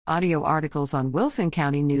Audio articles on Wilson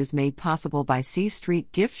County News made possible by C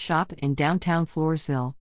Street Gift Shop in downtown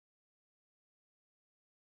Floresville.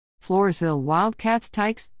 Floresville Wildcats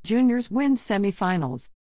Tykes Juniors win semifinals.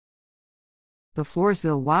 The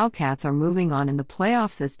Floresville Wildcats are moving on in the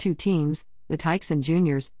playoffs as two teams, the Tykes and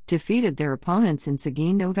Juniors, defeated their opponents in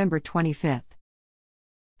Seguin November 25.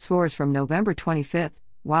 Scores from November 25: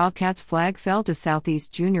 Wildcats flag fell to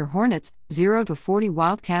Southeast Junior Hornets, 0-40.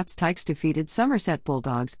 Wildcats Tykes defeated Somerset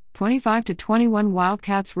Bulldogs, 25-21.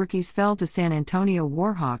 Wildcats rookies fell to San Antonio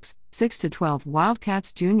Warhawks, 6-12.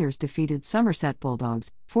 Wildcats Juniors defeated Somerset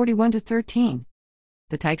Bulldogs, 41-13.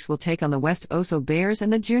 The Tykes will take on the West Oso Bears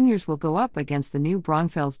and the Juniors will go up against the New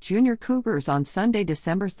Braunfels Junior Cougars on Sunday,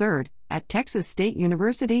 December 3rd, at Texas State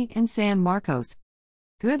University in San Marcos.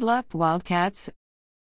 Good luck, Wildcats!